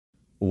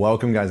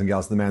Welcome, guys and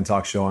gals, to the Man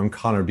Talk Show. I'm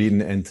Connor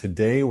Beaton, and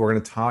today we're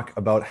going to talk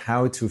about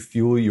how to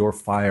fuel your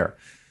fire.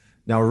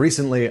 Now,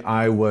 recently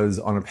I was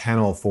on a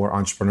panel for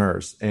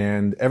entrepreneurs,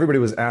 and everybody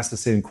was asked the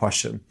same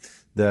question.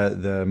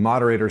 The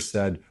moderator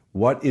said,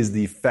 "What is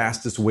the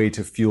fastest way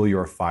to fuel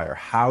your fire?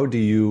 How do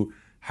you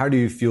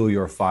fuel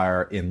your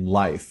fire in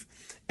life?"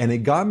 And it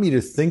got me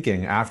to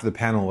thinking after the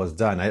panel was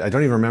done. I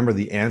don't even remember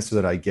the answer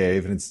that I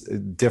gave, and it's a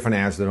different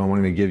answer than I'm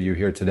going to give you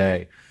here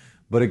today.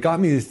 But it got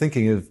me to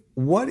thinking of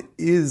what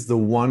is the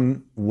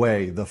one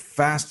way, the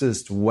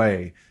fastest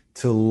way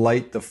to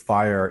light the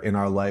fire in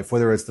our life,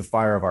 whether it's the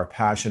fire of our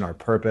passion, our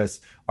purpose,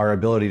 our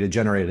ability to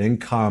generate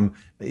income,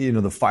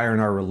 the fire in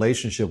our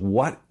relationship.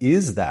 What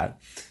is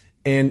that?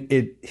 And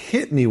it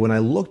hit me when I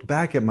looked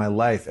back at my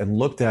life and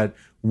looked at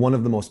one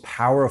of the most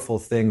powerful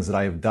things that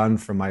I have done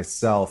for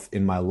myself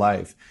in my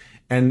life.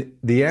 And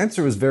the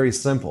answer is very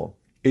simple.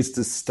 It's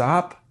to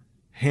stop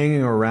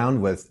hanging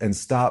around with and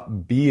stop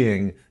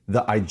being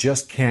the I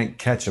just can't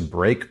catch a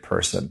break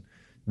person.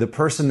 The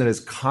person that is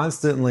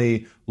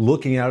constantly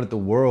looking out at the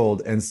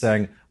world and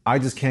saying, I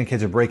just can't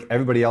catch a break.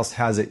 Everybody else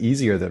has it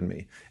easier than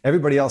me.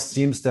 Everybody else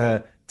seems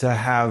to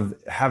have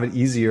it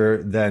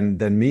easier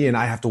than me, and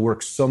I have to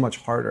work so much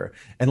harder.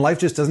 And life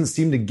just doesn't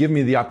seem to give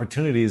me the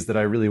opportunities that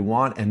I really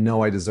want and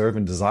know I deserve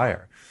and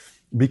desire.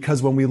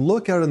 Because when we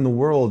look out in the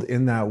world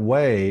in that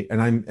way,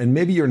 and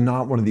maybe you're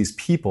not one of these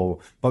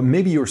people, but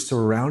maybe you're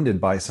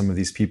surrounded by some of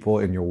these people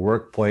in your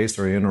workplace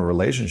or in a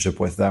relationship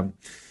with them.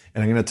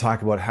 And I'm going to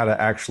talk about how to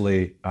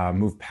actually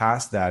move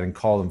past that and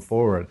call them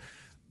forward.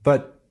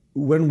 But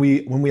when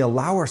we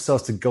allow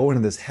ourselves to go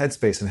into this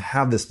headspace and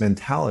have this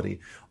mentality,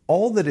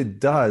 all that it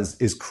does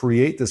is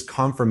create this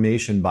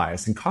confirmation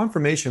bias. And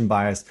confirmation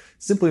bias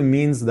simply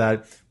means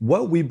that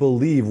what we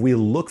believe we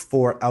look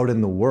for out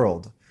in the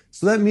world.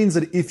 So that means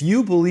that if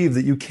you believe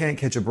that you can't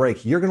catch a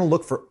break, you're going to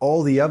look for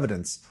all the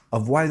evidence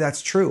of why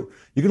that's true.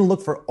 You're going to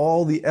look for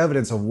all the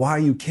evidence of why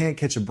you can't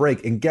catch a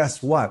break. And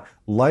guess what?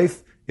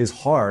 Life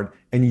is hard,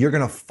 and you're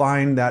going to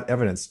find that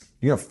evidence.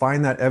 You're going to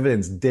find that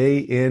evidence day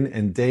in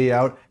and day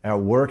out at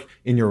work,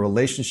 in your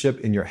relationship,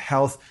 in your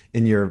health,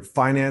 in your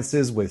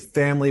finances, with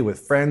family,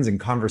 with friends, in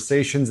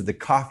conversations at the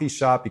coffee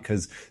shop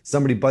because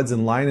somebody butts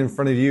in line in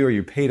front of you or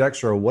you paid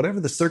extra or whatever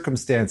the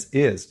circumstance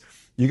is.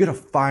 You're going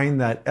to find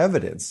that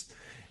evidence.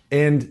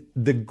 And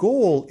the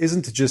goal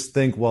isn't to just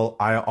think, well,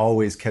 I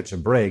always catch a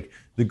break.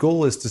 The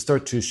goal is to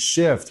start to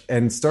shift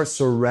and start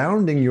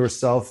surrounding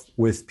yourself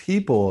with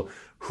people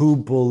who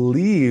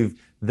believe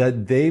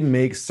that they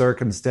make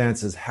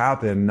circumstances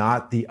happen,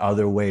 not the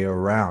other way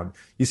around.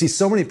 You see,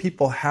 so many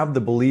people have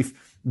the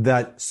belief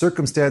that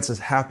circumstances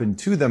happen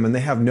to them and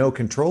they have no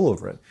control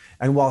over it.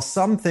 And while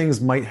some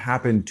things might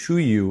happen to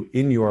you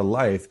in your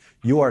life,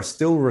 you are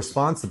still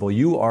responsible.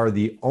 You are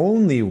the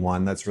only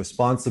one that's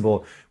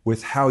responsible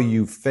with how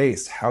you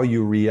face, how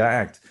you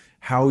react,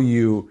 how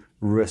you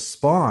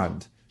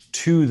respond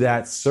to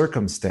that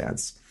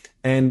circumstance.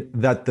 And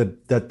that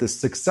the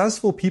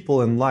successful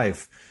people in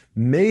life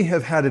may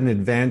have had an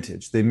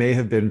advantage. They may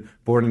have been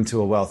born into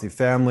a wealthy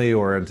family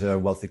or into a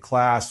wealthy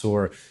class,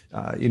 or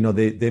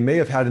they may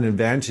have had an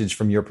advantage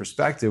from your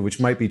perspective, which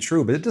might be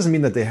true, but it doesn't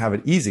mean that they have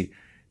it easy.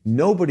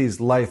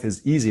 Nobody's life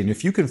is easy. And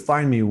if you can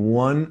find me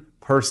one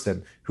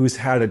person who's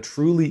had a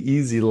truly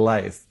easy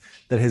life,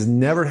 that has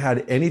never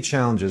had any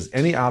challenges,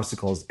 any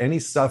obstacles, any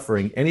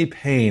suffering, any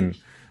pain,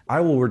 I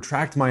will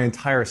retract my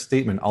entire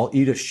statement. I'll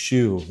eat a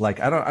shoe. I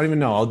don't even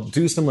know. I'll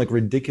do some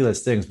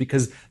ridiculous things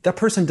because that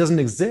person doesn't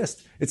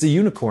exist. It's a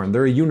unicorn.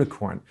 They're a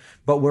unicorn.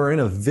 But we're in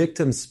a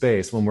victim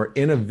space. When we're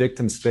in a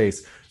victim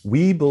space,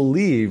 we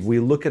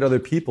look at other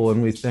people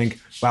and we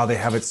think, wow, they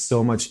have it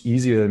so much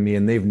easier than me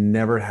and they've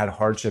never had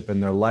hardship in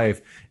their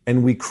life.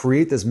 And we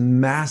create this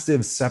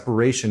massive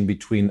separation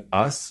between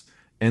us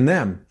and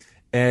them.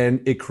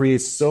 And it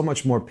creates so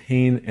much more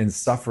pain and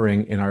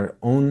suffering in our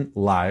own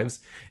lives,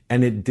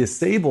 and it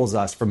disables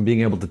us from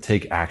being able to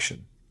take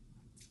action.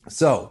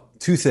 So,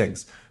 two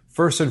things.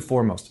 First and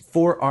foremost,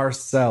 for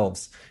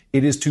ourselves,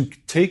 it is to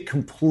take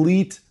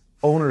complete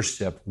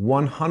ownership,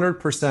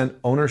 100%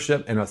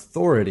 ownership and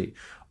authority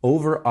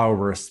over our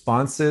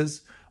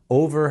responses,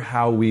 over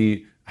how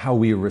we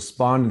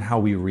respond and how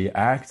we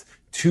react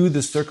to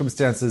the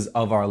circumstances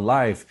of our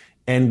life.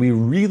 And we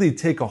really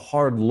take a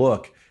hard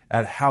look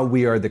at how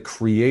we are the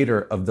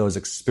creator of those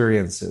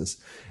experiences.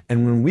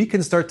 And when we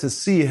can start to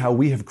see how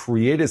we have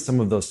created some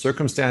of those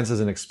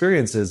circumstances and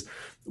experiences,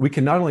 we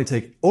can not only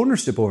take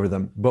ownership over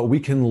them, but we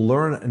can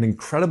learn an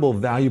incredible,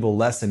 valuable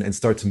lesson and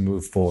start to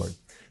move forward.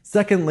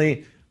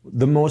 Secondly,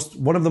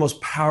 one of the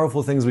most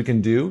powerful things we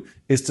can do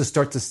is to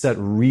start to set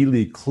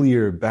really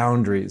clear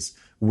boundaries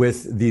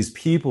with these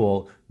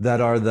people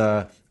that are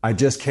the I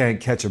just can't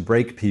catch a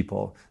break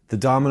people. The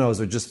dominoes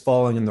are just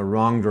falling in the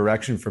wrong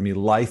direction for me.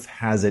 Life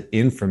has it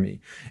in for me.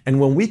 And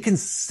when we can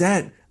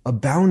set a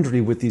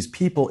boundary with these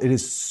people, it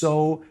is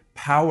so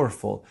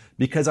powerful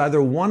because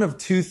either one of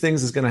two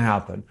things is going to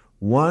happen.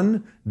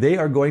 One, they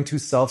are going to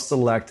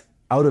self-select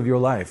out of your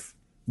life.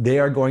 they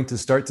are going to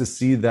start to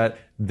see that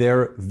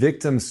their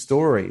victim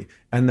story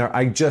and their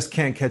I just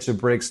can't catch a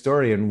break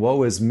story and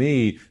woe is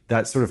me,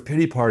 that sort of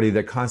pity party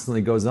that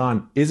constantly goes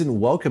on, isn't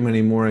welcome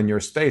anymore in your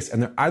space.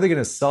 And they're either going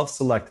to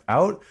self-select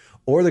out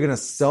or they're going to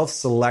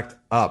self-select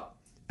up.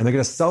 And they're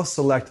going to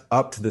self-select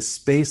up to the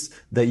space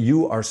that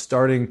you are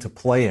starting to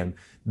play in.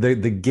 The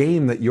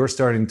game that you're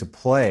starting to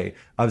play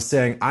of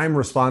saying, I'm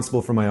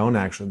responsible for my own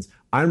actions.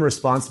 I'm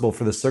responsible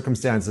for the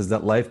circumstances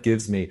that life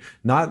gives me,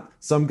 not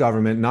some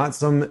government, not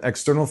some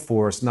external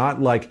force,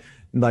 not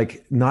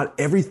not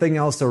everything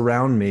else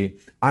around me.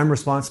 I'm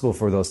responsible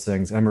for those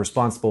things. I'm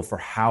responsible for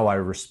how I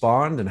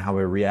respond and how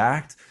I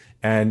react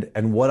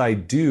and what I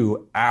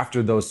do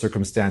after those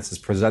circumstances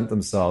present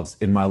themselves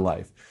in my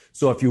life.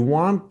 So if you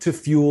want to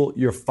fuel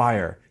your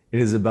fire,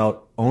 it is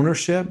about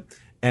ownership.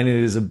 And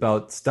it is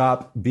about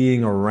stop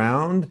being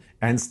around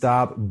and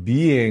stop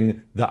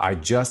being the I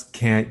just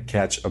can't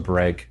catch a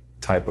break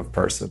type of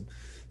person.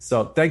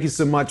 So thank you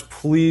so much.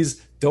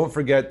 Please don't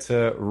forget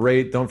to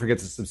rate. Don't forget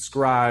to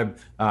subscribe.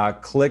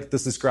 Click the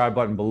subscribe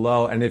button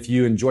below. And if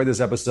you enjoyed this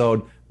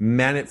episode,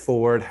 man it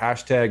forward,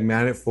 hashtag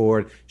man it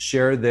forward.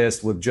 Share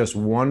this with just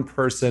one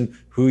person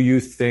who you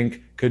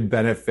think could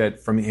benefit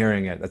from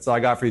hearing it. That's all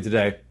I got for you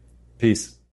today. Peace.